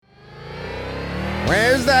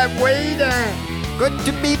Where's that waiter? Good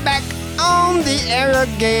to be back on the air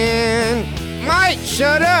again. Mike,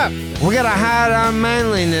 shut up. We gotta hide our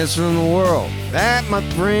manliness from the world. That, my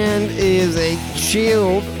friend, is a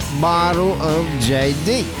chilled bottle of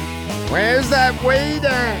JD. Where's that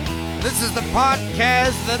waiter? This is the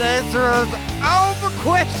podcast that answers all the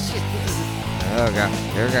questions. Oh, God.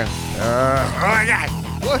 Here we go. Oh, my God.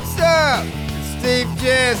 What's up? It's Steve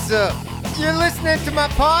Jessup. You're listening to my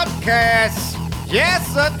podcast,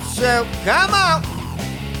 Jessup Show. Come on.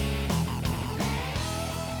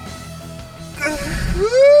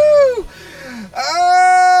 Woo!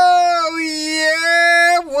 Oh,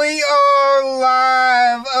 yeah, we are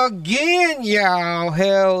live again, y'all.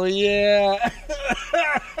 Hell yeah.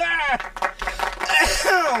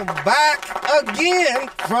 Back again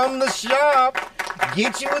from the shop.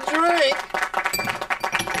 Get you a drink.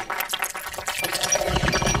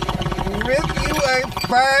 Rip you a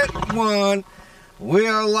fat one. We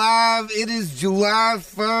are live. It is July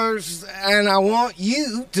 1st, and I want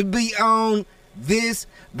you to be on this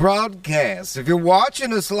broadcast. If you're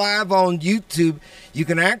watching us live on YouTube, you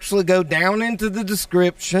can actually go down into the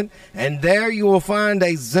description, and there you will find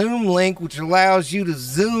a Zoom link which allows you to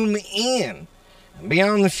zoom in and be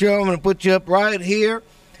on the show. I'm going to put you up right here.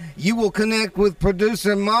 You will connect with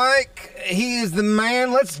producer Mike. He is the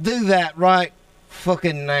man. Let's do that right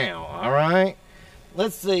fucking now, all right?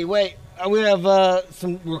 Let's see. Wait. We have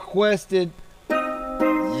some requested. Yeah.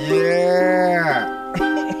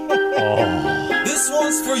 Oh. This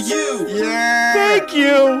one's for you. Yeah. Thank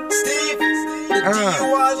you. Steve, the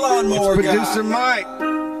DUI lawnmower it's producer guy. Mike.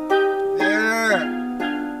 Yeah.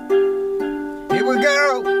 Here we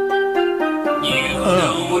go. You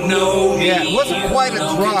don't know me. Yeah, it wasn't quite a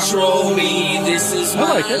drop. Control me. This is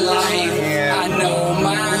my like it. life. Yeah. I know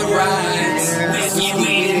my rights. Yeah. With you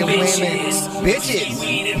eating bitches. Bitches.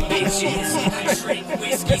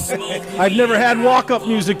 I've never had walk-up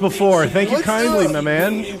music before. Thank you What's kindly, up? my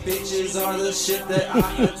man. Bitches are the shit that I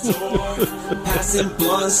adore. Passing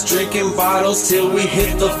blunts, drinking bottles till we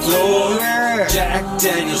hit the floor. Yeah. Jack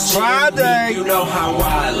Daniels, Friday. You know how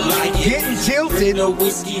I like it. Getting tilted. No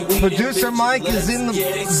whiskey, weed, Producer and Mike bitches, is in the let's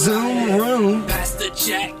get Zoom excited. room. Pass the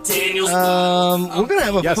Jack Daniels. We're gonna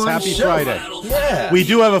have a Yes, fun happy show. Friday. Yeah. We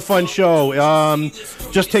do have a fun show.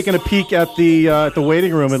 Just taking a peek at the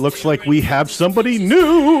waiting room. It looks like we have somebody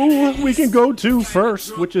new we can go to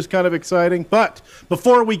first, which is kind of exciting. But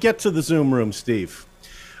before we get to the Zoom room, Steve,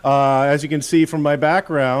 as you can see from my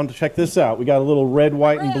background, check this out. We got a little red,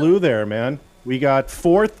 white, and blue there, man. We got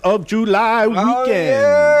 4th of July weekend. Oh,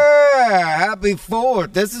 yeah. Happy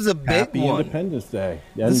 4th. This is a big Happy one. Independence Day.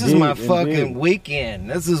 This is Indeed, my fucking indeed.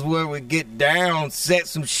 weekend. This is where we get down, set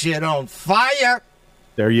some shit on fire.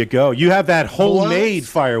 There you go. You have that homemade Blunts.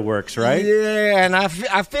 fireworks, right? Yeah, and I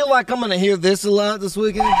feel like I'm going to hear this a lot this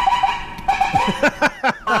weekend.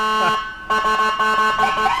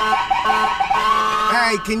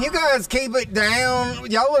 Hey, can you guys keep it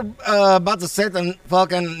down? Y'all are about to set the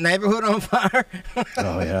fucking neighborhood on fire.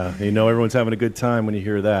 Oh, yeah. You know everyone's having a good time when you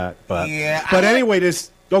hear that. But, Yeah, but I like- anyway,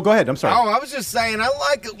 this... Oh, go ahead. I'm sorry. Oh, I was just saying, I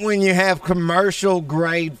like it when you have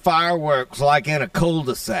commercial-grade fireworks like in a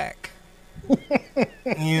cul-de-sac.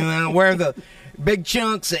 You know, where the big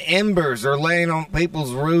chunks of embers are laying on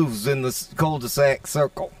people's roofs in the cul-de-sac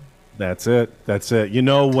circle. That's it. That's it. You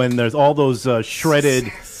know, when there's all those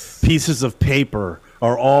shredded pieces of paper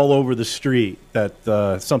are all over the street,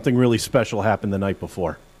 that something really special happened the night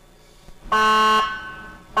before. Yep.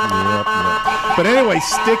 But anyway,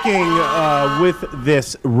 sticking with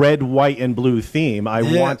this red, white, and blue theme, I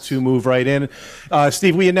want to move right in.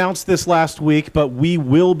 Steve, we announced this last week, but we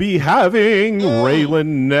will be having Raylan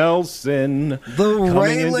Nelson. The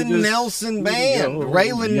Raylan Nelson band.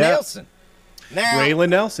 Raylan Nelson. Now, Raylan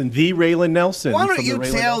Nelson, the Raylan Nelson. why don't from you the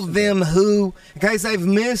Raylan tell Nelson them band. who, in case they've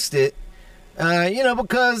missed it,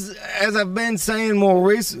 because as I've been saying more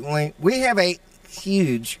recently, we have a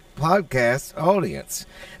huge podcast audience.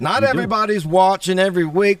 Not everybody's watching every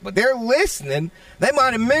week, but they're listening. They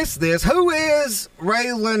might have missed this. Who is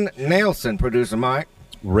Raylan Nelson, producer Mike?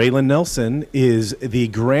 Raylan Nelson is the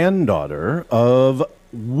granddaughter of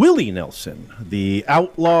Willie Nelson, the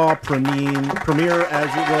outlaw premier, as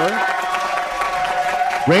it were.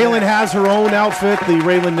 Raylan has her own outfit, the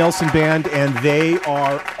Raylan Nelson Band, and they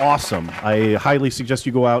are awesome. I highly suggest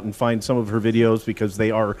you go out and find some of her videos because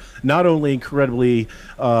they are not only incredibly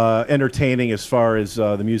entertaining as far as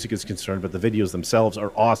the music is concerned, but the videos themselves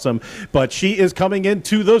are awesome. But she is coming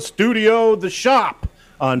into the studio, the shop,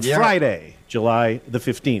 on Friday, July the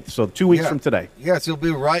 15th. So 2 weeks from today. Yes, you'll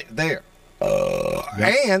be right there.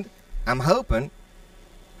 And I'm hoping.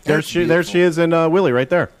 There she is, and Willie right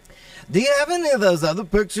there. Do you have any of those other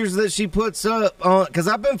pictures that she puts up on? Because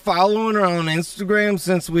I've been following her on Instagram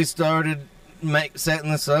since we started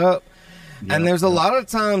setting this up. And there's a lot of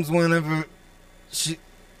times whenever she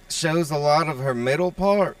shows a lot of her middle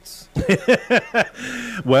parts.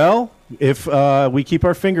 Well, if we keep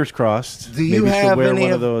our fingers crossed, do you maybe have she'll wear any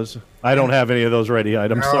one of those. I don't have any of those ready.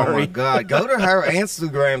 I'm sorry. Oh my God! Go to her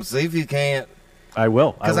Instagram, see if you can't. I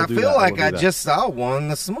will. Because I feel like I just saw one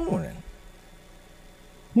this morning.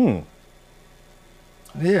 Yeah.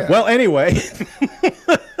 Well, anyway.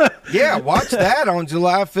 Yeah, watch that on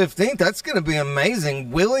July 15th. That's going to be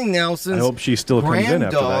amazing. Willie Nelson's I hope she still comes in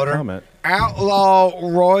after that comment. Outlaw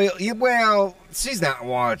Royal. Well, she's not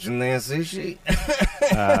watching this, is she?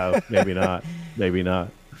 Maybe not. Maybe not.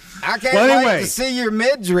 I can't wait to see your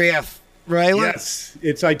midriff, Raylan.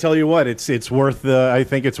 Yes, I tell you what, it's worth I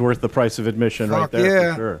think it's worth the price of admission right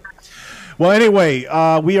there for sure. Well, anyway,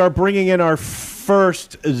 we are bringing in our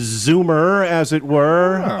first Zoomer, as it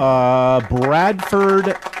were,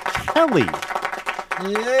 Bradford Kelly.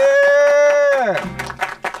 Yeah.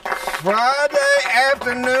 Friday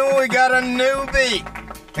afternoon, we got a newbie.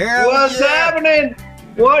 What's happening?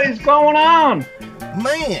 What is going on?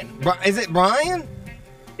 Man, is it Brian?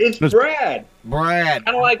 It's Brad. Brad.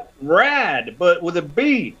 Kind of like Rad, but with a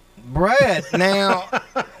B. Brad, now,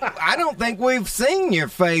 I don't think we've seen your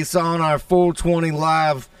face on our 420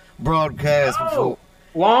 live broadcast before.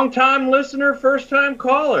 Long-time listener, first-time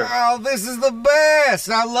caller. Oh, this is the best.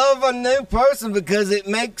 I love a new person because it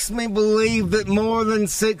makes me believe that more than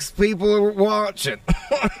 6 people are watching.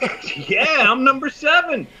 Yeah, I'm number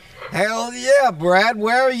 7. Hell yeah, Brad.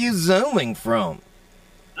 Where are you zooming from?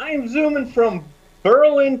 I am zooming from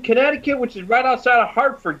Berlin, Connecticut, which is right outside of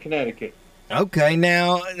Hartford, Connecticut. Okay,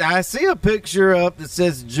 now, I see a picture up that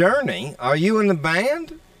says Journey. Are you in the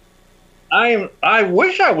band? I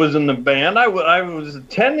wish I was in the band. I was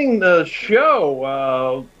attending the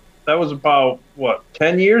show. That was about,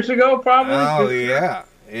 10 years ago, probably? Oh,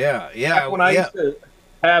 yeah. Back when I used to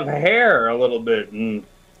have hair a little bit. And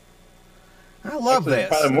I love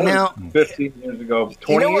this. Now, 15 years ago,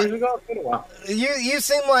 20 years ago? It's been a while. You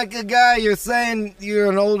seem like a guy, you're saying you're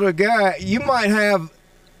an older guy. You might have,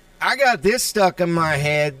 I got this stuck in my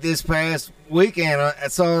head this past weekend. I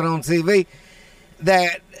saw it on TV.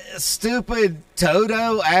 That stupid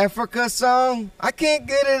Toto Africa song. I can't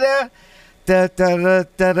get it out. I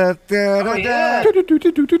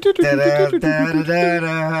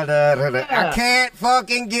can't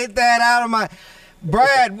fucking get that out of my...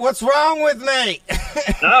 Brad, what's wrong with me?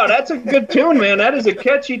 No, that's a good tune, man. That is a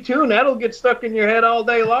catchy tune. That'll get stuck in your head all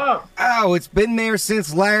day long. Oh, it's been there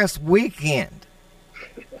since last weekend.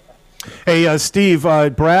 Hey, Steve,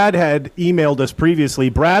 Brad had emailed us previously.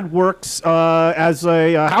 Brad works as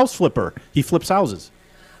a house flipper. He flips houses.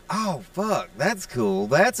 Oh, fuck. That's cool.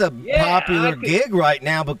 That's a popular gig right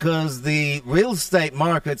now because the real estate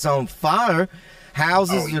market's on fire.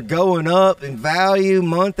 Houses are going up in value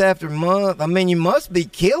month after month. I mean, you must be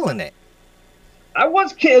killing it. I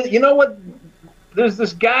was killing. You know what? There's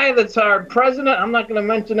this guy that's our president. I'm not going to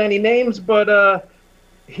mention any names, but...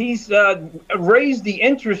 he's raised the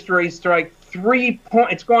interest rates to like 3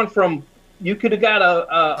 points. It's gone from you could have got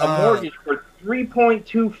a mortgage for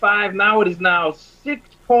 3.25. Now it is now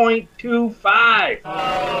 6.25.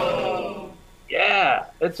 Oh. Yeah,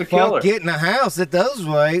 it's a killer. Getting a house at those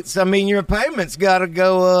rates. I mean, your payments got to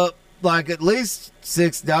go up like at least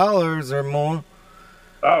 $6 or more.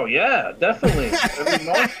 Oh yeah, definitely.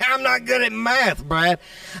 I'm not good at math, Brad.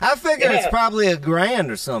 I figure it's probably $1,000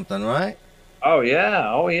 or something, right? Oh yeah,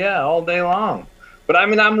 all day long. But I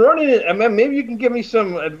mean, I'm running it. I mean, maybe you can give me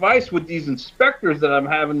some advice with these inspectors that I'm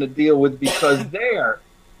having to deal with because they are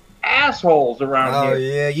assholes around here. Oh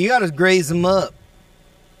yeah, you got to grease them up.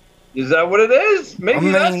 Is that what it is?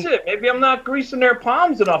 Maybe that's it. Maybe I'm not greasing their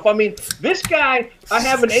palms enough. I mean, this guy, I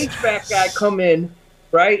have an HVAC guy come in,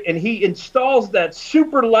 right, and he installs that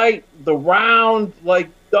super light, the round like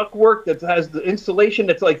ductwork that has the insulation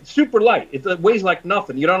that's like super light. It weighs like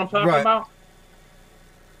nothing. You know what I'm talking about?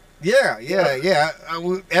 Yeah.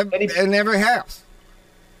 In every house.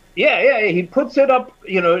 Yeah. He puts it up,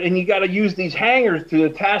 and you got to use these hangers to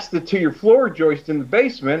attach it to your floor joist in the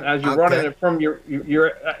basement as you're running it from your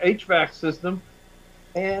HVAC system.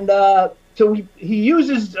 And so he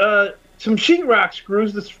uses some sheetrock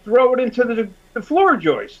screws to throw it into the floor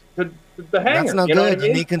joist, the hanger. That's no good.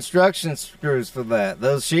 You need construction screws for that.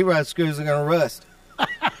 Those sheetrock screws are going to rust.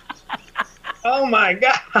 Oh my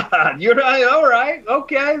God! You're right. All right.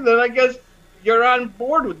 Okay. Then I guess you're on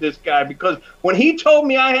board with this guy because when he told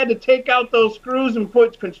me I had to take out those screws and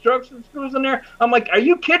put construction screws in there, I'm like, "Are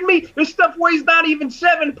you kidding me? This stuff weighs not even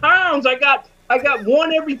 7 pounds." I I got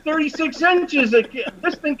one every 36 inches.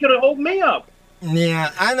 This thing could hold me up.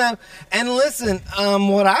 Yeah, I know. And listen,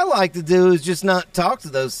 what I like to do is just not talk to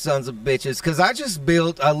those sons of bitches, because I just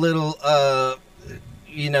built a little,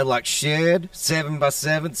 like shed,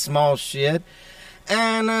 7x7, small shed.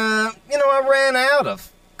 And, I ran out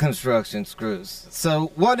of construction screws.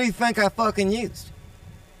 So what do you think I fucking used?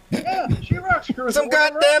 Yeah, Sheetrock screws. Some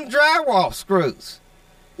goddamn drywall screws.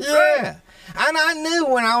 Yeah. Right. And I knew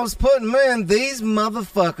when I was putting them in, these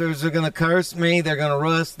motherfuckers are going to curse me. They're going to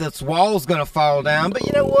rust. This wall's going to fall down. But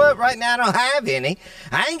you know what? Right now, I don't have any.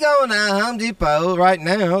 I ain't going to Home Depot right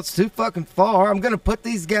now. It's too fucking far. I'm going to put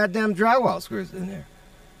these goddamn drywall screws in there.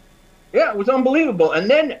 Yeah, it was unbelievable. And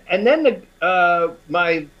then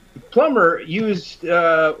my plumber used,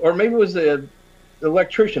 or maybe it was the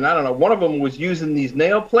electrician, I don't know. One of them was using these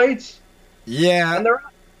nail plates. Yeah. And they're all,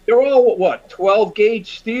 12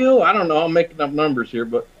 gauge steel? I don't know. I'm making up numbers here,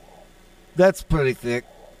 but. That's pretty thick.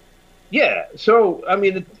 Yeah. So, I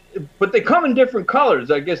mean, but they come in different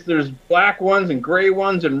colors. I guess there's black ones and gray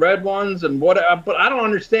ones and red ones and what. But I don't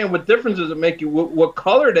understand what difference does it make you what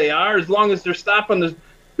color they are, as long as they're stopping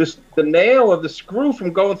the nail of the screw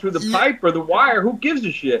from going through the pipe or the wire. Who gives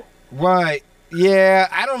a shit? Right. Yeah.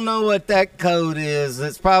 I don't know what that code is.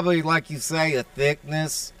 It's probably, like you say, a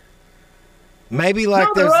thickness. Maybe like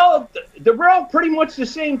no, they're all pretty much the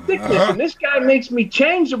same thickness, and this guy makes me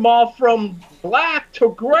change them all from black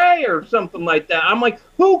to gray or something like that. I'm like,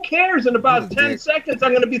 who cares? In about 10 seconds,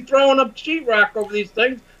 I'm going to be throwing up sheetrock over these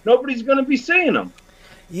things. Nobody's going to be seeing them.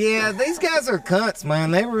 Yeah, these guys are cunts,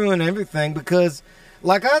 man. They ruin everything because,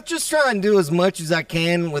 like, I just try and do as much as I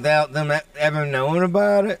can without them ever knowing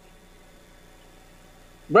about it.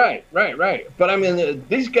 Right. But I mean,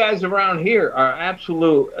 these guys around here are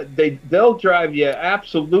they'll drive you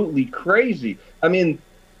absolutely crazy. I mean,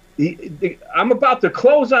 I'm about to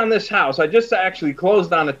close on this house. I just actually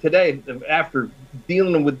closed on it today after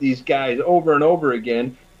dealing with these guys over and over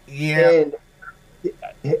again. Yeah. And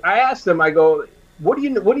I asked them, I go, what do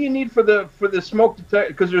you need for the smoke detector?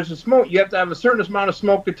 Because there's you have to have a certain amount of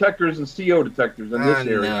smoke detectors and CO detectors in this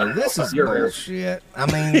area. No, this is bullshit. I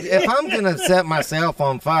mean, if I'm gonna set myself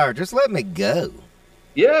on fire, just let me go.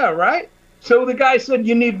 Yeah, right. So the guy said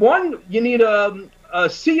you need a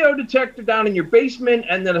CO detector down in your basement,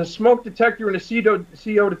 and then a smoke detector and a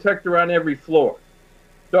CO detector on every floor.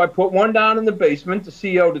 So I put one down in the basement, the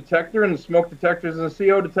CO detector, and the smoke detectors and the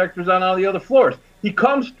CO detectors on all the other floors. He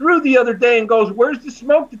comes through the other day and goes, "Where's the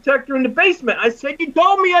smoke detector in the basement?" I said, "You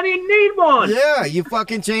told me I didn't need one." Yeah, you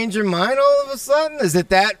fucking change your mind all of a sudden? Is it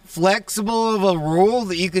that flexible of a rule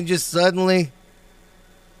that you can just suddenly...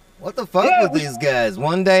 What the fuck with these guys?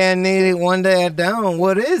 One day I need it, one day I don't.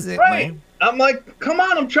 What is it, man? I'm like, come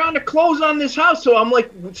on, I'm trying to close on this house. So I'm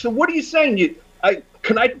like, so what are you saying?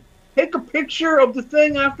 Can I take a picture of the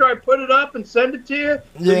thing after I put it up and send it to you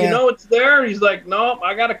so you know it's there? He's like, no,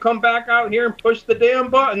 I got to come back out here and push the damn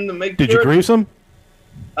button to make sure. Did you grease them?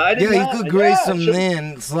 I did not. You could grease them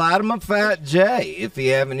then. Slide them a Fat J if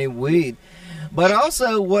you have any weed. But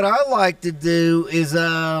also what I like to do is,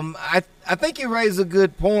 I think you raise a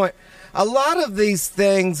good point. A lot of these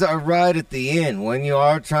things are right at the end when you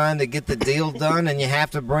are trying to get the deal done and you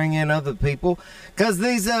have to bring in other people. Because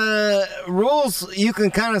these rules, you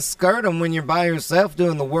can kind of skirt them when you're by yourself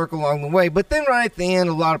doing the work along the way. But then right at the end,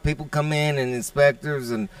 a lot of people come in, and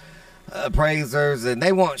inspectors and appraisers, and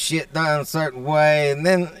they want shit done a certain way. And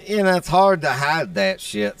then, it's hard to hide that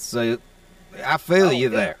shit. So I feel you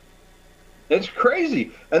there. It's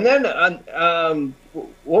crazy. And then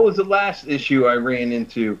what was the last issue I ran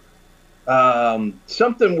into?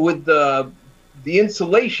 Something with the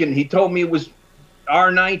insulation. He told me it was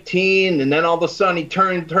R19, and then all of a sudden he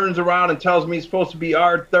turns around and tells me it's supposed to be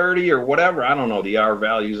R30 or whatever. I don't know the R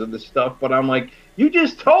values of this stuff, but I'm like, you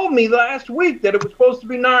just told me last week that it was supposed to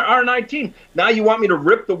be R19. Now you want me to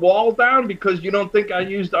rip the wall down because you don't think I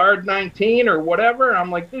used R19 or whatever?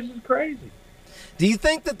 I'm like, this is crazy. Do you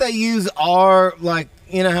think that they use R, like,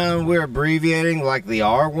 how we're abbreviating, like the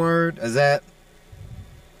R word? Is that...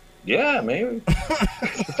 Yeah, maybe.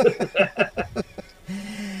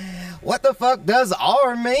 What the fuck does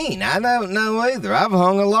R mean? I don't know either. I've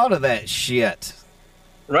hung a lot of that shit.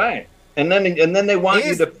 Right. And then they want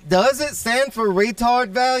you to... Does it stand for retard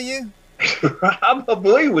value?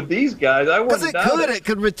 Probably with these guys. I wouldn't doubt it. It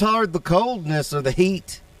could retard the coldness or the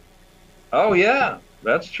heat. Oh, yeah.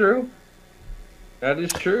 That's true. That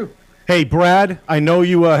is true. Hey, Brad, I know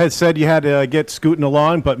you had said you had to get scooting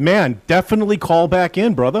along, but, man, definitely call back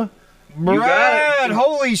in, brother. Brad,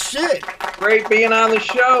 holy shit. Great being on the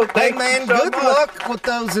show. Hey, man, good luck with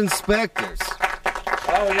those inspectors.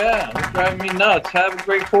 Oh, yeah. It's driving me nuts. Have a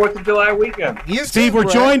great 4th of July weekend. You Steve, too, we're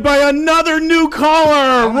Brett. joined by another new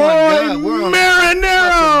caller, Oh my Roy God, we're on fucking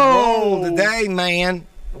roll Marinero. today, man.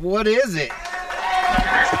 What is it?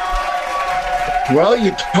 Well,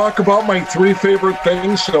 you talk about my 3 favorite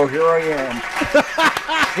things, so here I am.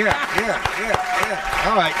 Yeah.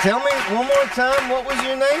 All right, tell me one more time, what was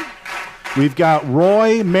your name? We've got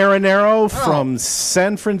Roy Marinero Oh. from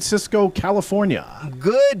San Francisco, California.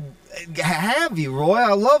 Good have you, Roy.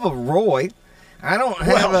 I love a Roy. I don't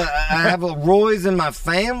have I have a Roy's in my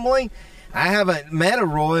family. I haven't met a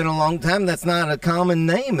Roy in a long time. That's not a common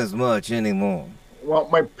name as much anymore. Well,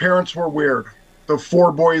 my parents were weird. The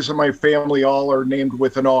 4 boys in my family all are named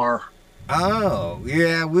with an R. Oh,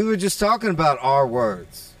 yeah, we were just talking about R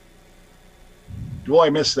words. Well, I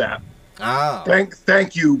missed that. Oh.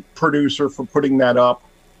 Thank you, producer, for putting that up.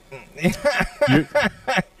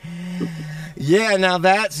 Yeah, now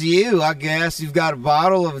that's you, I guess. You've got a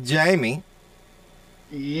bottle of Jamie.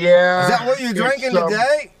 Yeah. Is that what you're drinking it's,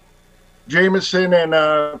 today? Jameson, and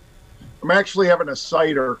I'm actually having a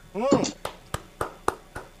cider.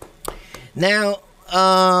 Now,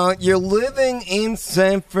 you're living in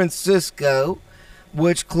San Francisco,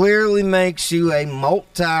 which clearly makes you a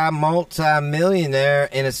multi-millionaire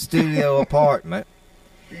in a studio apartment.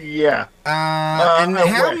 Yeah. And I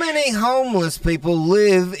how wish. many homeless people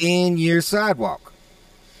live in your sidewalk?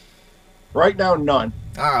 Right now, none.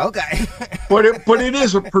 Oh, okay. But it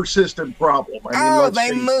is a persistent problem. I mean, let's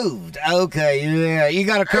they see. moved. Okay, yeah. You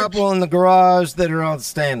got a couple in the garage that are on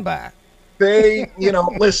standby.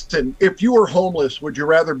 Listen, if you were homeless, would you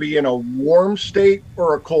rather be in a warm state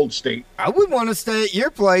or a cold state? I would want to stay at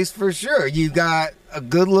your place for sure. You got a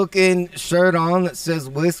good-looking shirt on that says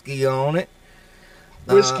whiskey on it.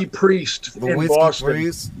 Whiskey Priest The in Whiskey Boston.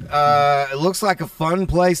 Priest. It looks like a fun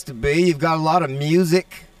place to be. You've got a lot of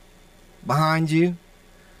music behind you.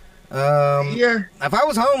 Yeah. If I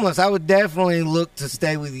was homeless, I would definitely look to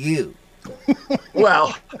stay with you.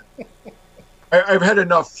 Well, I've had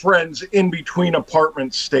enough friends in between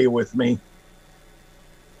apartments stay with me.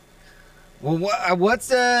 Well, what's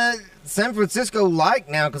San Francisco like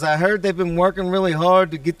now? Because I heard they've been working really hard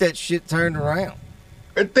to get that shit turned around.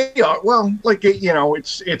 They are, well, like,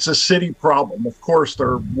 it's a city problem. Of course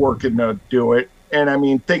they're working to do it. And I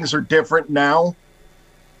mean, things are different now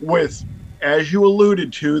with, as you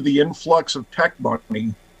alluded to, the influx of tech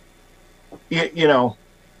money. They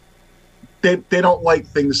don't like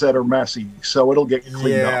things that are messy, so it'll get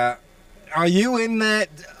cleaned up. Are you in that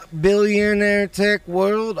billionaire tech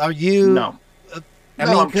world? Are you? No.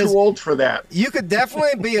 I'm too old for that. You could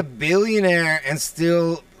definitely be a billionaire and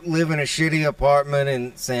still live in a shitty apartment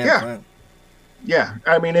in San Fran. Yeah,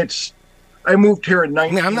 I mean, I moved here in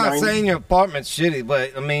 1990. I'm not saying your apartment's shitty,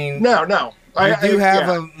 but I mean, No. you do have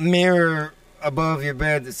a mirror above your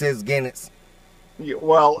bed that says Guinness. Yeah,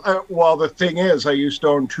 well, the thing is, I used to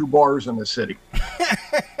own 2 bars in the city.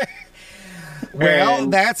 Well,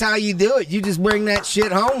 And- that's how you do it. You just bring that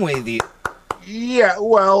shit home with you. Yeah,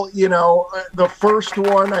 well, the first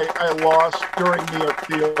one I lost during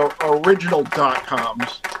the original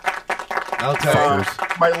 .coms. Okay.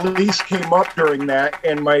 My lease came up during that,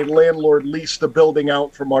 and my landlord leased the building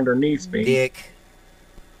out from underneath me. Dick.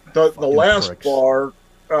 The last pricks. bar was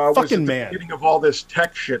at the Fucking man. beginning of all this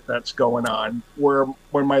tech shit that's going on, where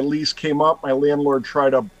when my lease came up, my landlord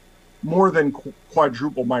tried to more than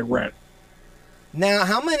quadruple my rent. Now,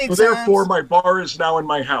 how many So times? therefore, my bar is now in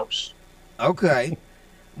my house. Okay.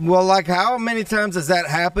 Well, like, how many times has that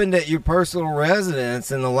happened at your personal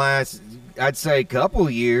residence in the last, I'd say, couple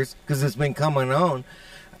of years, because it's been coming on,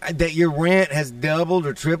 that your rent has doubled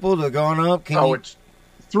or tripled or gone up? It's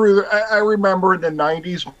through. I remember in the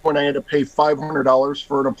 90s when I had to pay $500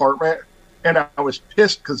 for an apartment, and I was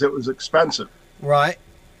pissed because it was expensive. Right.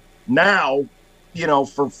 Now,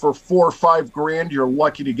 for $4 or $5 grand, you're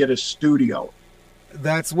lucky to get a studio.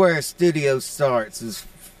 That's where a studio starts.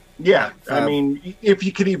 Yeah, I mean, if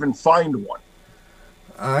you could even find one.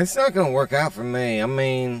 It's not going to work out for me. I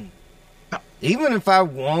mean, even if I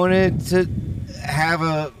wanted to have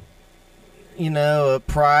a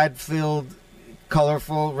pride-filled,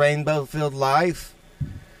 colorful, rainbow-filled life,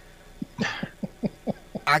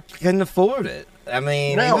 I couldn't afford it. I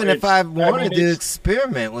mean, No, even if I it's- wanted to it's-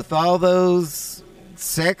 experiment with all those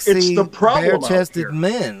sexy, the problem out bare-chested here.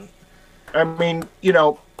 men. I mean,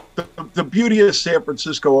 the beauty of San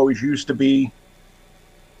Francisco always used to be,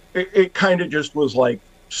 it kind of just was like,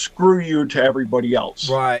 screw you to everybody else.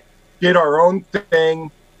 Right. Did our own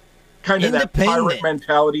thing, kind of that Independent. pirate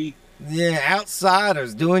mentality. Yeah,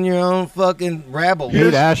 outsiders doing your own fucking rabble.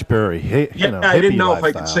 Hate Ashbury. Yeah, I didn't know if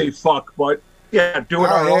I could say fuck, but Yeah, doing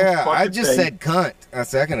our own yeah. fucking I just thing. said cunt a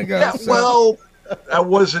second ago. Yeah, so. well, I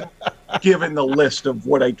wasn't given the list of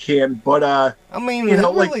what I can, but I mean, you who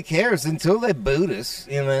know, really cares until they boot us,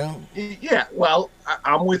 you know? yeah, well,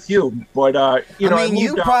 I'm with you, but you know, I mean, you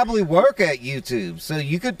moved out- probably work at YouTube, so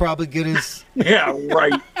you could probably get us. yeah,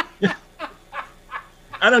 right.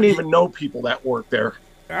 I don't even know people that work there.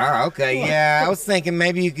 Oh, okay, yeah. I was thinking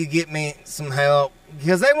maybe you could get me some help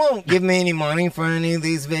because they won't give me any money for any of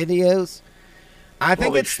these videos. I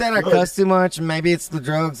think they it's that I should. cuss too much, and maybe it's the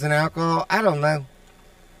drugs and alcohol. I don't know.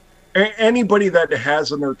 Anybody that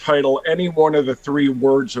has in their title any one of the three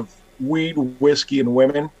words of weed, whiskey, and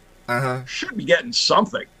women should be getting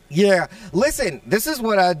something. Yeah, listen, this is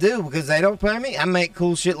what I do because they don't pay me. I make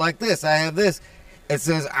cool shit like this. I have this. It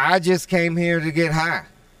says, I just came here to get high.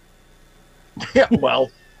 Yeah, well,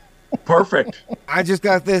 perfect. I just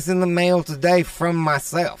got this in the mail today from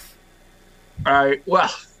myself. Well,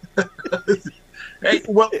 hey,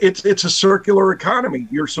 well, it's a circular economy.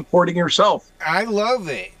 You're supporting yourself. I love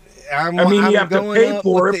it. I mean, I'm you have to going pay up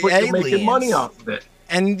for with it, the but you're making aliens. money off of it.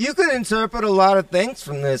 And you could interpret a lot of things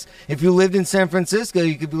from this. If you lived in San Francisco,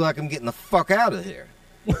 you could be like, I'm getting the fuck out of here.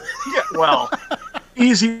 Yeah, well,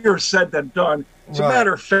 easier said than done. As a Right.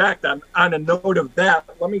 matter of fact, on a note of that,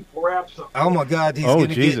 let me grab some. Oh my God, he's Oh, going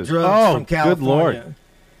to get Jesus. drugs Oh, from good California. Lord.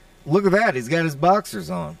 Look at that. He's got his boxers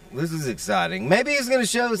on. This is exciting. Maybe he's going to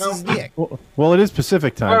show us his dick. Well, it is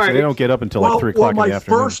Pacific time, All so right. they don't get up until like 3 o'clock my in the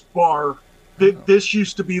afternoon. first bar, this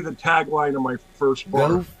used to be the tagline of my first bar.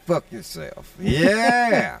 Go fuck yourself.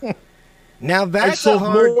 Yeah. Now I that's a sold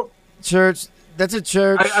hard more. church. That's a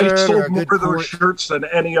church I shirt or sold a more good of those court. shirts than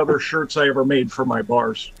any other shirts I ever made for my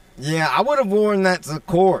bars. Yeah, I would have worn that to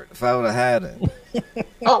court if I would have had it.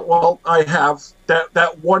 Oh well, I have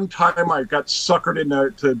that one time I got suckered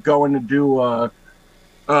into to going to do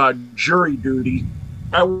jury duty.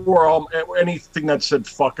 I wore anything that said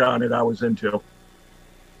 "fuck" on it. I was into.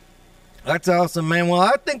 That's awesome, man. Well,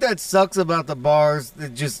 I think that sucks about the bars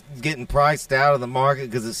that just getting priced out of the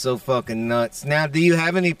market because it's so fucking nuts. Now, do you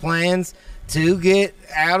have any plans to get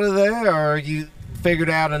out of there, or you figured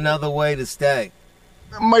out another way to stay?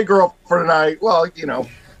 My girlfriend and I, well, you know,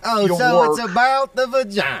 Oh, You'll so it's work. about the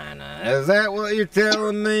vagina. Is that what you're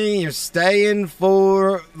telling me? You're staying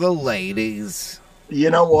for the ladies. you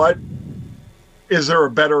know what? Is there a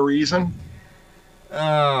better reason?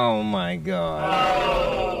 Oh, my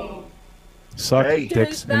God. Suck Hey.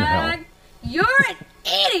 dicks in hell. You're an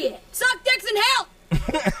idiot. Suck dicks in hell.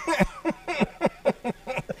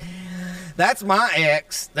 That's my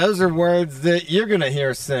ex. Those are words that you're going to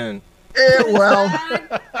hear soon. Well,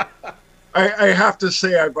 I have to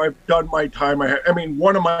say I've done my time. I mean,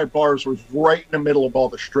 one of my bars was right in the middle of all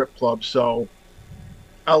the strip clubs, so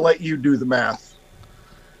I'll let you do the math.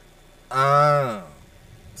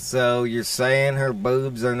 So you're saying her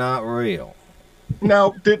boobs are not real?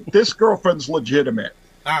 Now, this girlfriend's legitimate,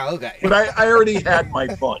 Oh, okay. but I already had my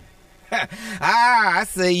fun. I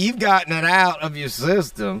see. You've gotten it out of your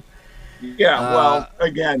system. Yeah, well,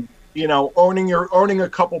 again, you know, owning a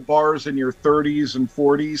couple bars in your 30s and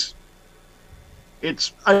 40s,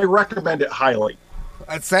 I recommend it highly.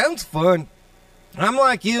 It sounds fun. I'm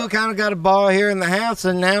like you, kind of got a bar here in the house,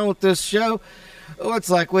 and now with this show, it's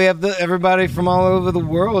like we have everybody from all over the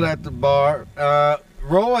world at the bar.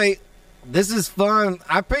 Roy, this is fun.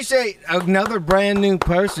 I appreciate another brand new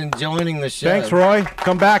person joining the show. Thanks, Roy.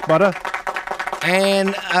 Come back, budda.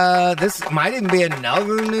 And this might even be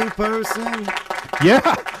another new person.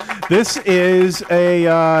 Yeah, this is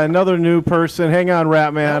another new person. Hang on,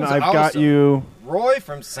 Ratman. That was I've got awesome. you. Roy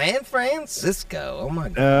from San Francisco. Oh, my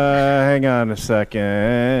God. Hang on a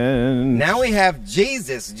second. Now we have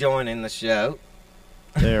Jesus joining the show.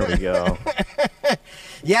 There we go.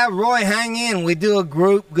 Yeah, Roy, hang in. We do a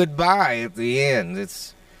group goodbye at the end.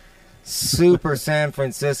 It's super San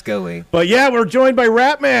Francisco-y. But yeah, we're joined by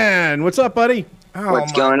Ratman. What's up, buddy? Oh,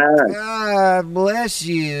 What's my going on? God bless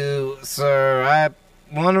you, sir. I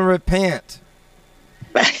want to repent.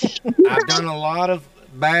 I've done a lot of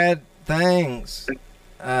bad things.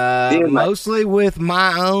 Mostly with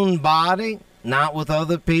my own body, not with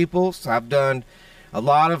other people's. I've done a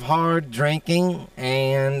lot of hard drinking,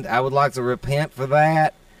 and I would like to repent for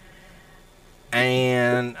that.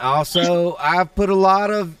 And also, I've put a lot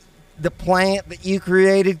of the plant that you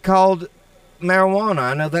created called marijuana.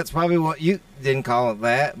 I know that's probably what you didn't call it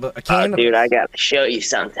that, but a Oh, dude, I gotta show you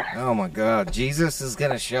something. Oh my God, Jesus is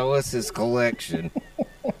gonna show us his collection.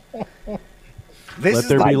 Let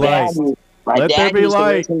there be light. My Let there dad be used to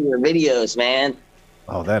light. listen to your videos, man.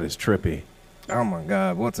 Oh, that is trippy. Oh my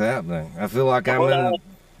God, what's happening? I feel like I'm in the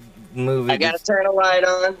movie. I gotta turn a light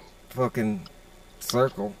on. Fucking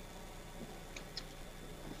circle.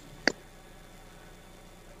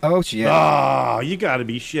 Oh, yeah. Oh, you got to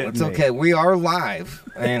be shitting It's me. okay. We are live,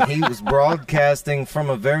 and he was broadcasting from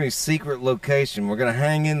a very secret location. We're going to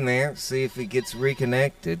hang in there, see if he gets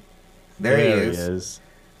reconnected. There he is.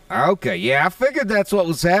 Okay, yeah, I figured that's what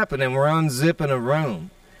was happening. We're unzipping a room.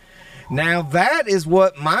 Now, that is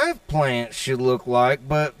what my plant should look like,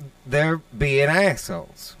 but they're being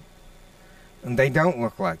assholes. And they don't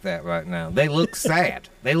look like that right now. They look sad.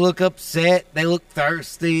 They look upset. They look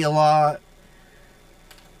thirsty a lot.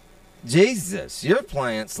 Jesus, your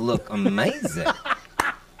plants look amazing.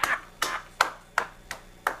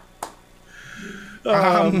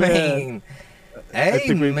 I mean,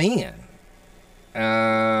 amen.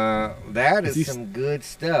 That is some good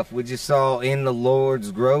stuff. We just saw in the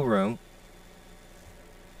Lord's grow room.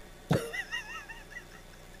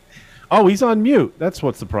 Oh, he's on mute. That's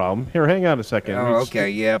what's the problem. Here, hang on a second. Oh, okay,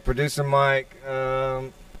 yeah. Producer Mike.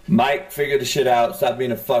 Mike, figure the shit out. Stop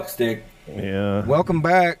being a fuckstick. Yeah. Welcome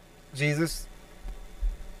back, Jesus.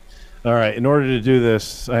 All right. In order to do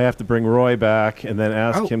this, I have to bring Roy back and then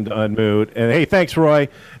ask him to unmute. And hey, thanks, Roy.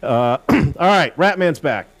 All right, Ratman's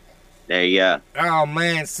back. There you go. Oh,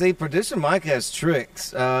 man. See, Producer Mike has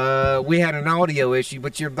tricks. We had an audio issue,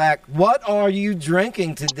 but you're back. What are you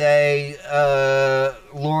drinking today,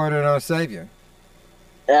 Lord and our Savior?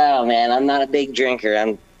 Oh man, I'm not a big drinker.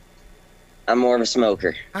 I'm more of a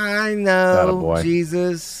smoker. I know, Attaboy.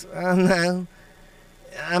 Jesus. I know.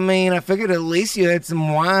 I mean, I figured at least you had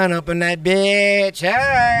some wine up in that bitch.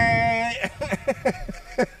 Hey!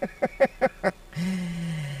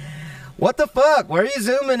 What the fuck? Where are you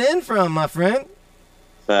zooming in from, my friend?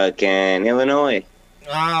 Fucking Illinois.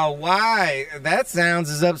 Oh, why? That sounds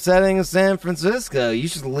as upsetting as San Francisco. You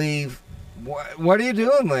should leave. What are you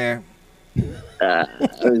doing there? I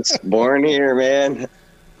was born here, man.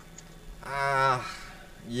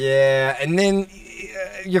 Yeah, and then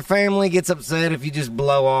your family gets upset if you just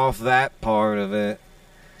blow off that part of it.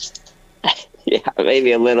 Yeah,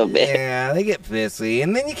 maybe a little bit. Yeah, they get pissy.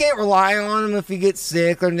 And then you can't rely on them if you get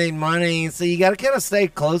sick or need money. So you got to kind of stay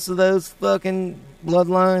close to those fucking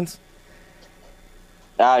bloodlines.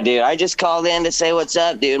 Oh, dude, I just called in to say what's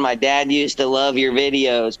up, dude. My dad used to love your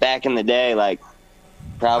videos back in the day, like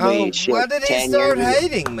probably shit, why did he 10 start years ago.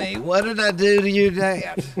 hating me? What did I do to your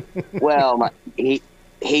dad? Well,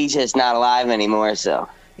 he's just not alive anymore, so.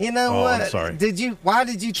 You know Oh, what? I'm sorry. Why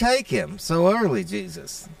did you take him so early,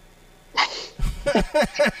 Jesus?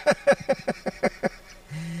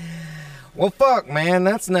 Well, fuck, man,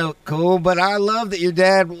 that's no cool. But I love that your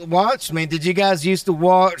dad watched me. Did you guys used to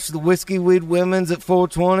watch the Whiskey Weed Women's at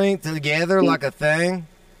 420 together like a thing?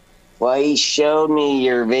 Well, he showed me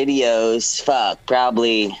your videos,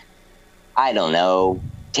 probably, I don't know,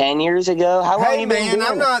 10 years ago? How long Hey, you been man, doing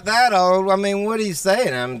I'm it? not that old. I mean, what are you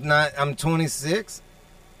saying? I'm 26.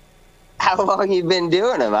 How long you been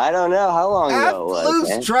doing them? I don't know how long I ago it was, lose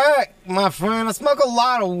man. track, my friend. I smoke a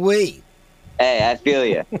lot of weed. Hey, I feel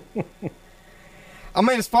you. I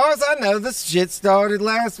mean, as far as I know, this shit started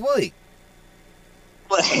last week.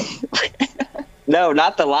 No,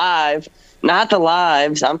 not the live. Not the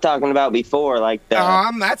lives. I'm talking about before, like the...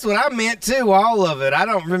 That's what I meant too, all of it. I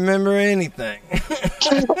don't remember anything.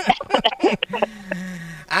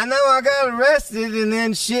 I know I got arrested and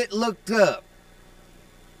then shit looked up.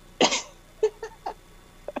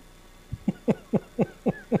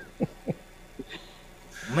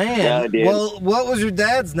 Man, No, dude. well, what was your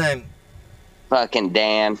dad's name? Fucking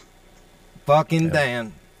Dan. Fucking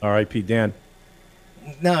Dan. R.I.P. Dan.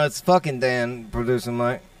 No, it's fucking Dan, producer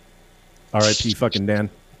Mike. R.I.P. fucking Dan.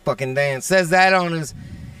 Fucking Dan. Says that on his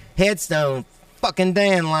headstone. Fucking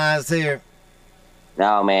Dan lies here.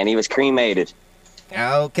 No, man, he was cremated.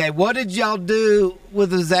 Okay, what did y'all do with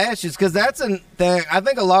his ashes? Because that's a thing. I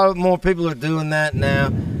think a lot more people are doing that now.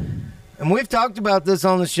 And we've talked about this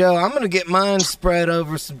on the show. I'm going to get mine spread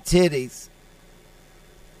over some titties.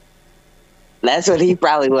 That's what he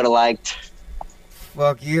probably would have liked.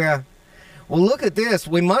 Fuck yeah. Well, look at this.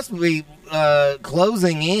 We must be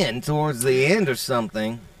closing in towards the end or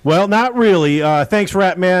something. Well, not really. Thanks,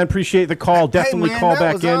 Ratman. Appreciate the call. Definitely hey, man, call that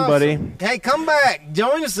back was in, awesome. buddy. Hey, come back.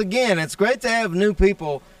 Join us again. It's great to have new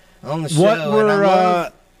people on the show. What and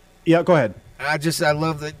were... yeah, go ahead. I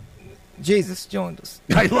love that Jesus joined us.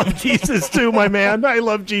 I love Jesus too, my man. I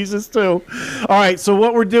love Jesus too. All right, so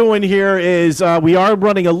what we're doing here is we are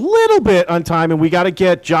running a little bit on time, and we got to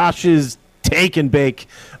get Josh's take and bake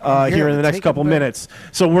here in the next couple minutes.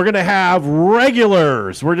 So we're going to have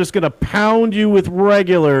regulars. We're just going to pound you with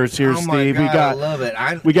regulars here, Oh my Steve. God, we got I love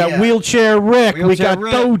it. we got Wheelchair Rick. We Wheelchair got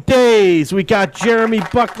Rick. Doe Days. We got Jeremy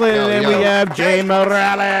Buckland, and yo. we have Jay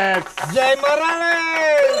Morales. Jay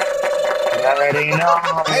Morales! already know.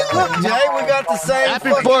 Hey, look, Jay, we got the same Happy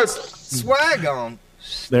fucking 4th. swag on.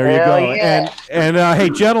 There you Hell go. yeah. And hey,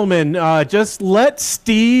 gentlemen, just let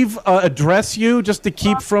Steve address you just to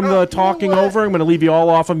keep from the talking over. I'm going to leave you all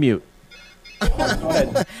off of mute.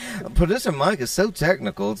 Producer Mike is so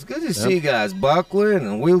technical. It's good to see you guys. Buckland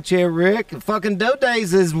and Wheelchair Rick and fucking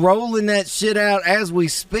Dodays is rolling that shit out as we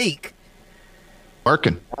speak.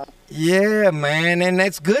 Working. Yeah, man, and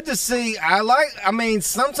that's good to see. I mean,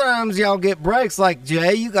 sometimes y'all get breaks. Like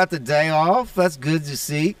Jay, you got the day off. That's good to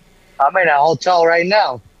see. I'm in a hotel right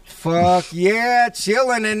now. Fuck yeah,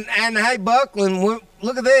 chilling. And hey, Buckland,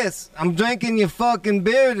 look at this. I'm drinking your fucking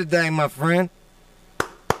beer today, my friend.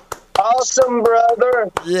 Awesome, brother.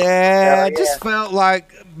 Yeah, Hell I just felt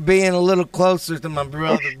like being a little closer to my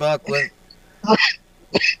brother, Buckland.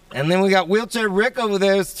 And then we got Wheelchair Rick over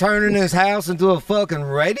there is turning his house into a fucking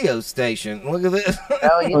radio station. Look at this.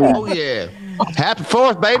 Hell yeah. Oh, yeah. Happy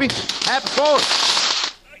 4th, baby. Happy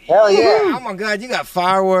 4th. Hell yeah. Oh my God, you got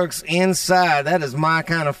fireworks inside. That is my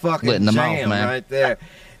kind of fucking Letting them jam off, man. right there.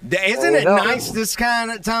 Isn't it nice this kind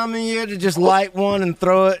of time of year to just light one and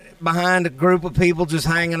throw it behind a group of people just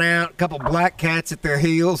hanging out, a couple black cats at their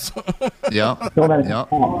heels? Yep. Yep.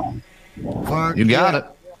 Fuck You got yeah. it.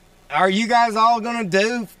 Are you guys all gonna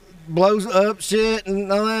do blows up shit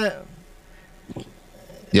and all that?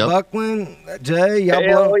 Yep. Buckland, Jay, y'all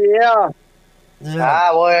Hell blow? yeah.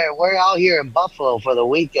 Yeah. We're out here in Buffalo for the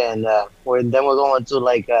weekend. We're going to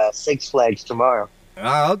like Six Flags tomorrow.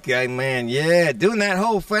 Oh, okay, man. Yeah, doing that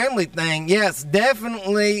whole family thing. Yes,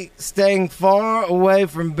 definitely staying far away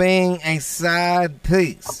from being a side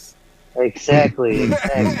piece. Exactly.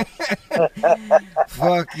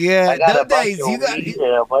 Fuck yeah. I got a Those bunch days, of you got weed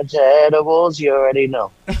and a bunch of edibles. You already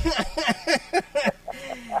know.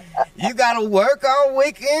 you got to work all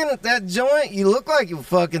weekend at that joint. You look like you're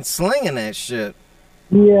fucking slinging that shit.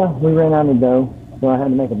 Yeah, we ran out of dough, so I had to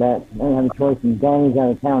make a bet. I didn't have a choice, and Danny's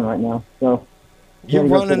out of town right now, so... You gotta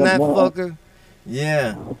go running pick that up one. fucker?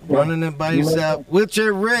 Yeah, running it by yourself.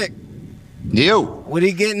 Wheelchair Rick, You. what are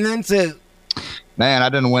you getting into? Man, I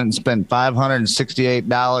didn't went and spent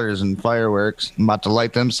 $568 in fireworks. I'm about to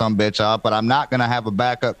light them some bitch off, but I'm not going to have a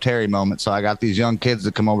backup Terry moment. So I got these young kids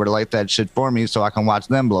that come over to light that shit for me so I can watch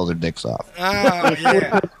them blow their dicks off. Oh,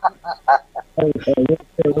 yeah.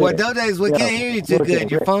 Well, Dodays, we can't hear you too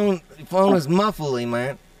good. Your phone is muffly,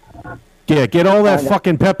 man. Yeah, get all that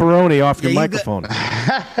fucking pepperoni off your Yeah, you microphone.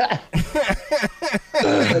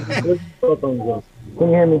 Can you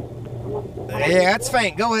hear me? Yeah, that's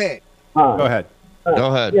faint. Go ahead. Go ahead.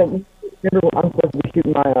 Go ahead. Yeah, remember, I'm supposed to be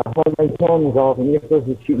shooting my homemade cannons off, and you're supposed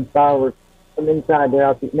to be shooting fireworks from inside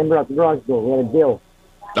there. Remember out the garage door, we had a deal.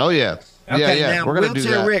 Oh, yeah. Okay, yeah. now, We're going to do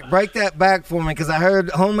Wheelchair that. Rick, break that back for me, because I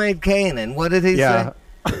heard homemade cannon. What did he Yeah.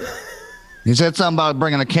 say? He said something about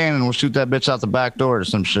bringing a cannon. We'll shoot that bitch out the back door or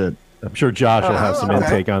some shit. I'm sure Josh will have some okay.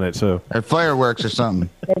 intake on it, too. Or fireworks or something.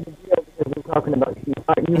 We're talking about shooting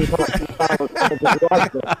fireworks out the garage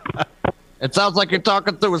door. It sounds like you're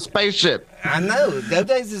talking through a spaceship. I know.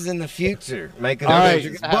 Dodays is in the future making All right.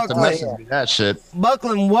 You're gonna have to message me that shit.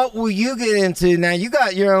 Buckland, what will you get into? Now, you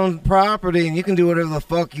got your own property, and you can do whatever the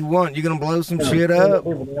fuck you want. You going to blow some shit up?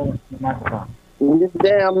 You're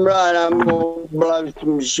damn right. I'm gonna blow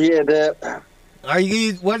some shit up. Will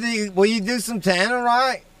you do some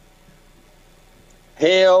tannerite?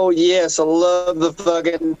 Hell yes, I love the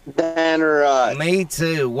fucking tannerite. Me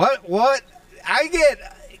too. What? I get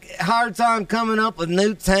a hard time coming up with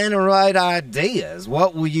new tannerite ideas.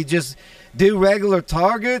 What, will you just do regular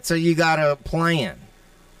targets, or you got a plan?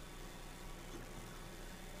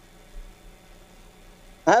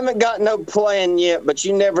 I haven't got no plan yet, but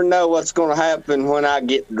you never know what's going to happen when I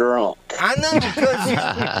get drunk. I know,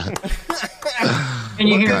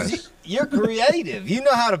 because you're creative. You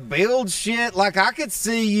know how to build shit. Like, I could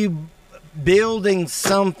see you building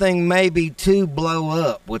something maybe to blow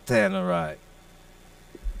up with tannerite.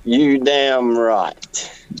 You damn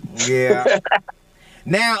right. Yeah.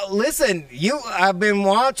 Now, listen, I've been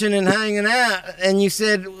watching and hanging out, and you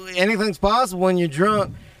said anything's possible when you're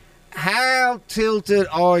drunk. How tilted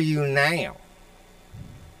are you now?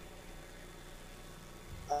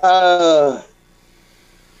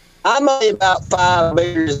 I'm only about 5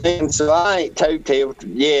 beers in, so I ain't too tilted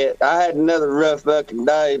yet. I had another rough fucking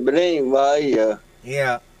day, but anyway,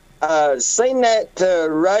 Yeah. seen that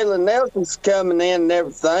Raylan Nelson's coming in and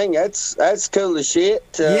everything. That's cool as shit.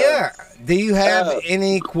 Yeah. Do you have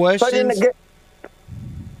any Put in questions a good,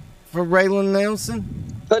 for Raylan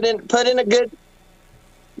Nelson? put in a good.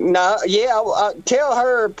 No, yeah. Tell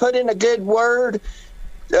her put in a good word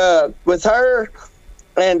with her.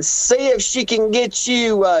 and see if she can get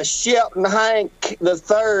you Shelton Hank the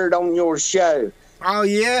Third on your show. Oh,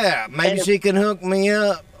 yeah. Maybe she can hook me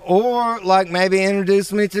up. Or, like, maybe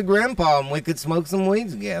introduce me to Grandpa and we could smoke some weed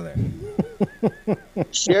together.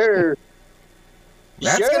 Sure.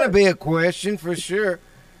 That's going to be a question for sure.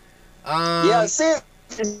 Yeah, see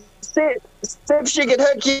if she could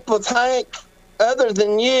hook you up with Hank. Other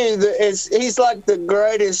than you, he's like the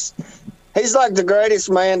greatest. He's like the greatest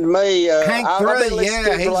man to me. Hank I've been listening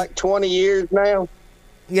to him for like 20 years now.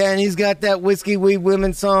 Yeah, and he's got that Whiskey Weed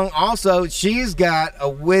Women song. Also, she's got a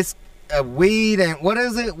weed and what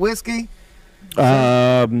is it? Whiskey?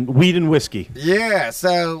 Weed and whiskey. Yeah,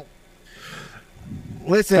 so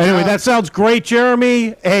listen. Anyway, that sounds great,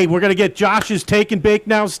 Jeremy. Hey, we're going to get Josh's Take and Bake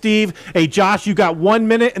now, Steve. Hey, Josh, you got 1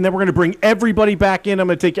 minute, and then we're going to bring everybody back in. I'm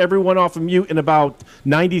going to take everyone off of mute in about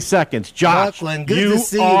 90 seconds. Josh, Buckland, good you to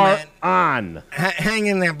see are man. on. Hang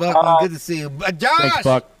in there, Buckland. Good to see you. Josh! Thanks,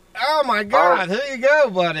 Buck. Oh, my God. Here you go,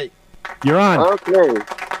 buddy. You're on. Okay.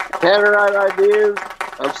 Tannerite ideas.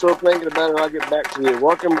 I'm still thinking about it. I'll get back to you.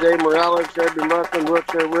 Welcome, Jay Morales, Shelby Muffin,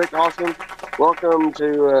 Wheelchair Rick. Awesome. Welcome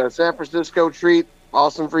to San Francisco Treat.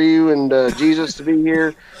 Awesome for you and Jesus to be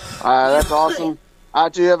here. That's awesome. I,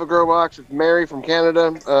 too, have a grow box with Mary from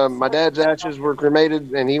Canada. My dad's ashes were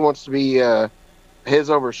cremated, and he wants to be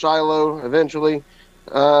his over Shiloh eventually.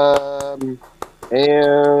 And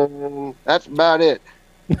that's about it.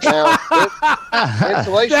 Now,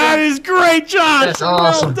 installation. That is great, Josh. That's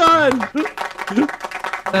awesome. Well done.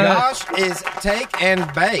 Josh is Take and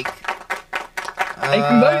Bake.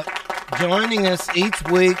 Joining us each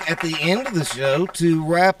week at the end of the show to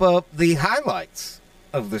wrap up the highlights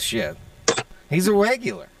of the show. He's a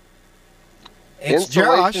regular. It's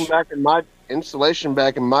Josh. Installation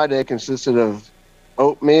back in my day consisted of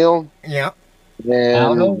oatmeal. Yeah.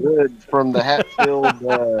 And wood from the Hatfield.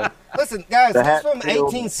 Listen, guys, the this is from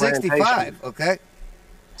Hatfield 1865, plantation. okay?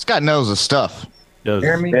 This guy knows his stuff.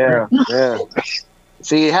 Yeah.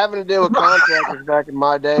 See, having to deal with contractors back in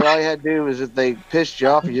my day, all you had to do was if they pissed you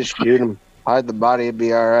off, you just shoot them. Hide the body, it'd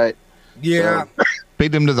be all right. Yeah.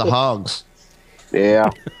 Feed them to the hogs. Yeah.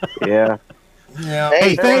 Yeah. Yeah.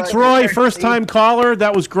 Hey, thanks, Roy. First-time caller.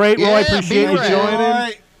 That was great, Roy. Yeah, Appreciate you B-Ray.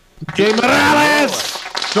 joining. Jay Morales.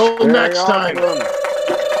 Till next time.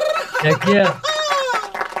 Heck yeah.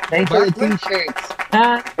 Thanks for the t-shirts.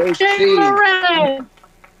 Hey, Steve,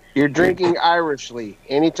 you're drinking Irishly.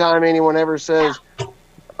 Anytime anyone ever says,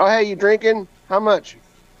 "Oh, hey, you drinking? How much?"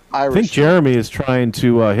 I Irish. think Jeremy is trying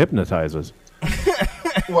to hypnotize us.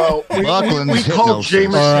 Well, we Buckland's called hypnosis.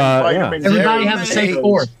 Jameson yeah. vitamins. Everybody have a safe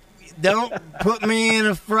fourth. Don't put me in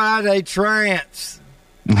a Friday trance.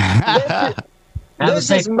 Have a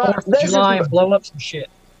safe 4th of July and blow up some shit.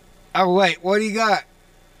 Oh, wait, what do you got?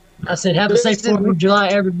 I said, have a safe 4th of July,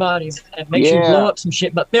 everybody. And make sure you blow up some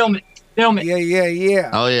shit, but film it. Film it. Yeah, yeah,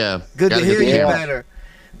 yeah. Oh, yeah. Good Gotta to hear get the you camera. better.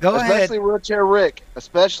 Go ahead. Especially Wheelchair Rick.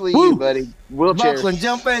 Especially you, buddy. Wheelchair. Buckland,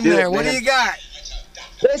 jump in Do it, there. What do man. you got?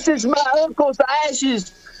 This is my uncle's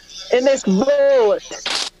ashes in this bullet.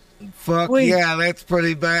 Fuck Sweet. yeah, that's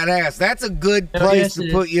pretty badass. That's a good Hell place yes, to it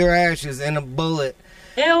is. put your ashes, in a bullet.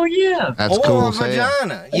 Hell yeah. That's or cool. a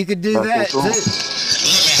vagina. You could do that cool. too.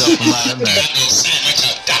 Stuff them right in there.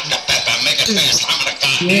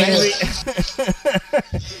 Yeah.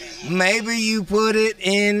 Maybe you put it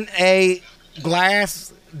in a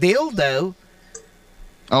glass dildo.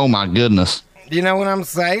 Oh, my goodness. You know what I'm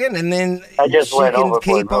saying? And then I just she went can overboard,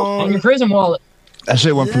 keep bro. on. And your prison wallet. That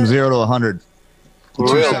shit went from 0 to 100. In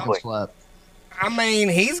 2 Really seconds quick. flat. I mean,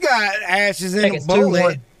 he's got ashes in Think a it's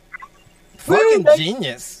bullet. 2-1. Fucking Woo!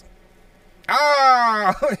 genius.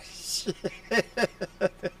 Oh, shit.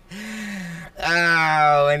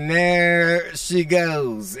 Oh, and there she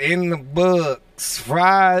goes in the books.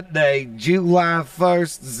 Friday, July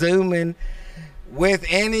 1st, Zooming with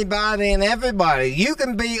anybody and everybody. You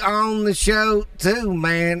can be on the show too,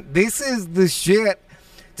 man. This is the shit.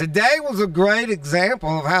 Today was a great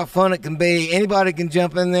example of how fun it can be. Anybody can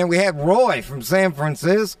jump in there. We had Roy from San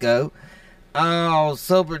Francisco. Oh,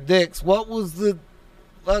 Super Dicks. What was the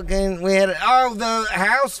fucking... We had... Oh, the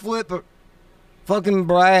house flipper. Fucking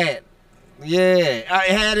Brad. Yeah. I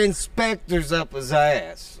had inspectors up his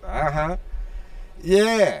ass. Uh-huh.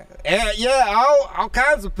 Yeah. Yeah, all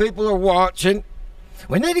kinds of people are watching.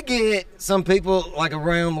 We need to get some people, like,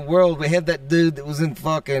 around the world. We had that dude that was in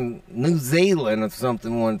fucking New Zealand or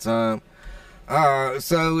something one time.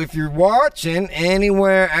 So if you're watching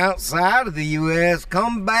anywhere outside of the U.S.,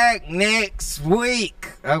 come back next week.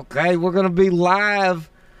 Okay, we're going to be live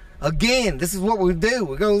again. This is what we do.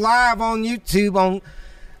 We go live on YouTube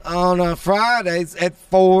on Fridays at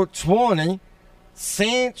 4:20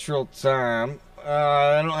 Central Time.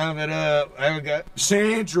 I don't have it up. There we go.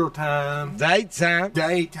 Central Time. Daytime.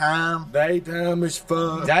 Daytime is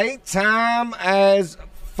fuck. Daytime as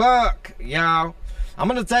fuck, y'all. I'm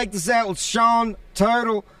going to take this out with Sean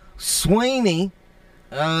Turtle Sweeney.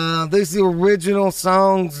 These are the original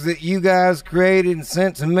songs that you guys created and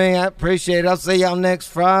sent to me. I appreciate it. I'll see y'all next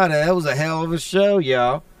Friday. That was a hell of a show,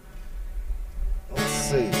 y'all. Let's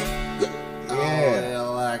see. Yeah. I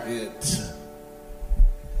like it.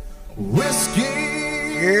 Whiskey,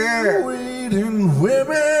 Yeah. weed, and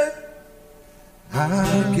women.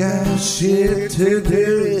 I got shit to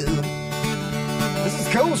do. This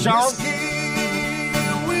is cool, Sean. Whiskey,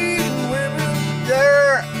 weed, and women.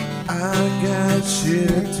 Yeah. I got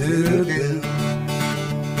shit to do.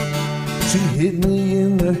 She hit me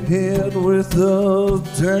in the head with a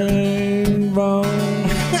dang bone.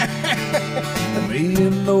 Me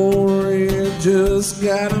and Lori just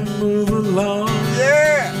gotta move along.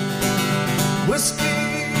 Yeah. Whiskey,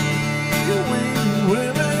 weed, and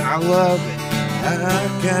women. I love it.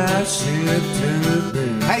 I got shit to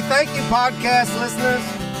do. Hey, thank you, podcast listeners.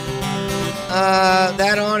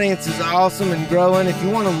 That audience is awesome and growing. If you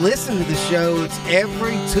want to listen to the show, it's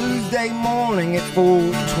every Tuesday morning at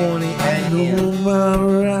 4:20 I know a.m. my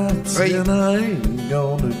rights Right. and I ain't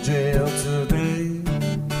going to jail today.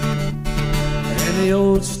 And the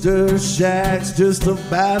Oyster Shack's just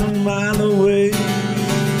about a mile away.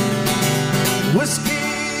 Whiskey,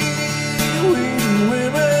 weed, and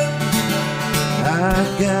women. I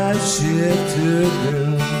got shit to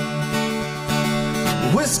do.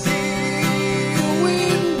 Whiskey,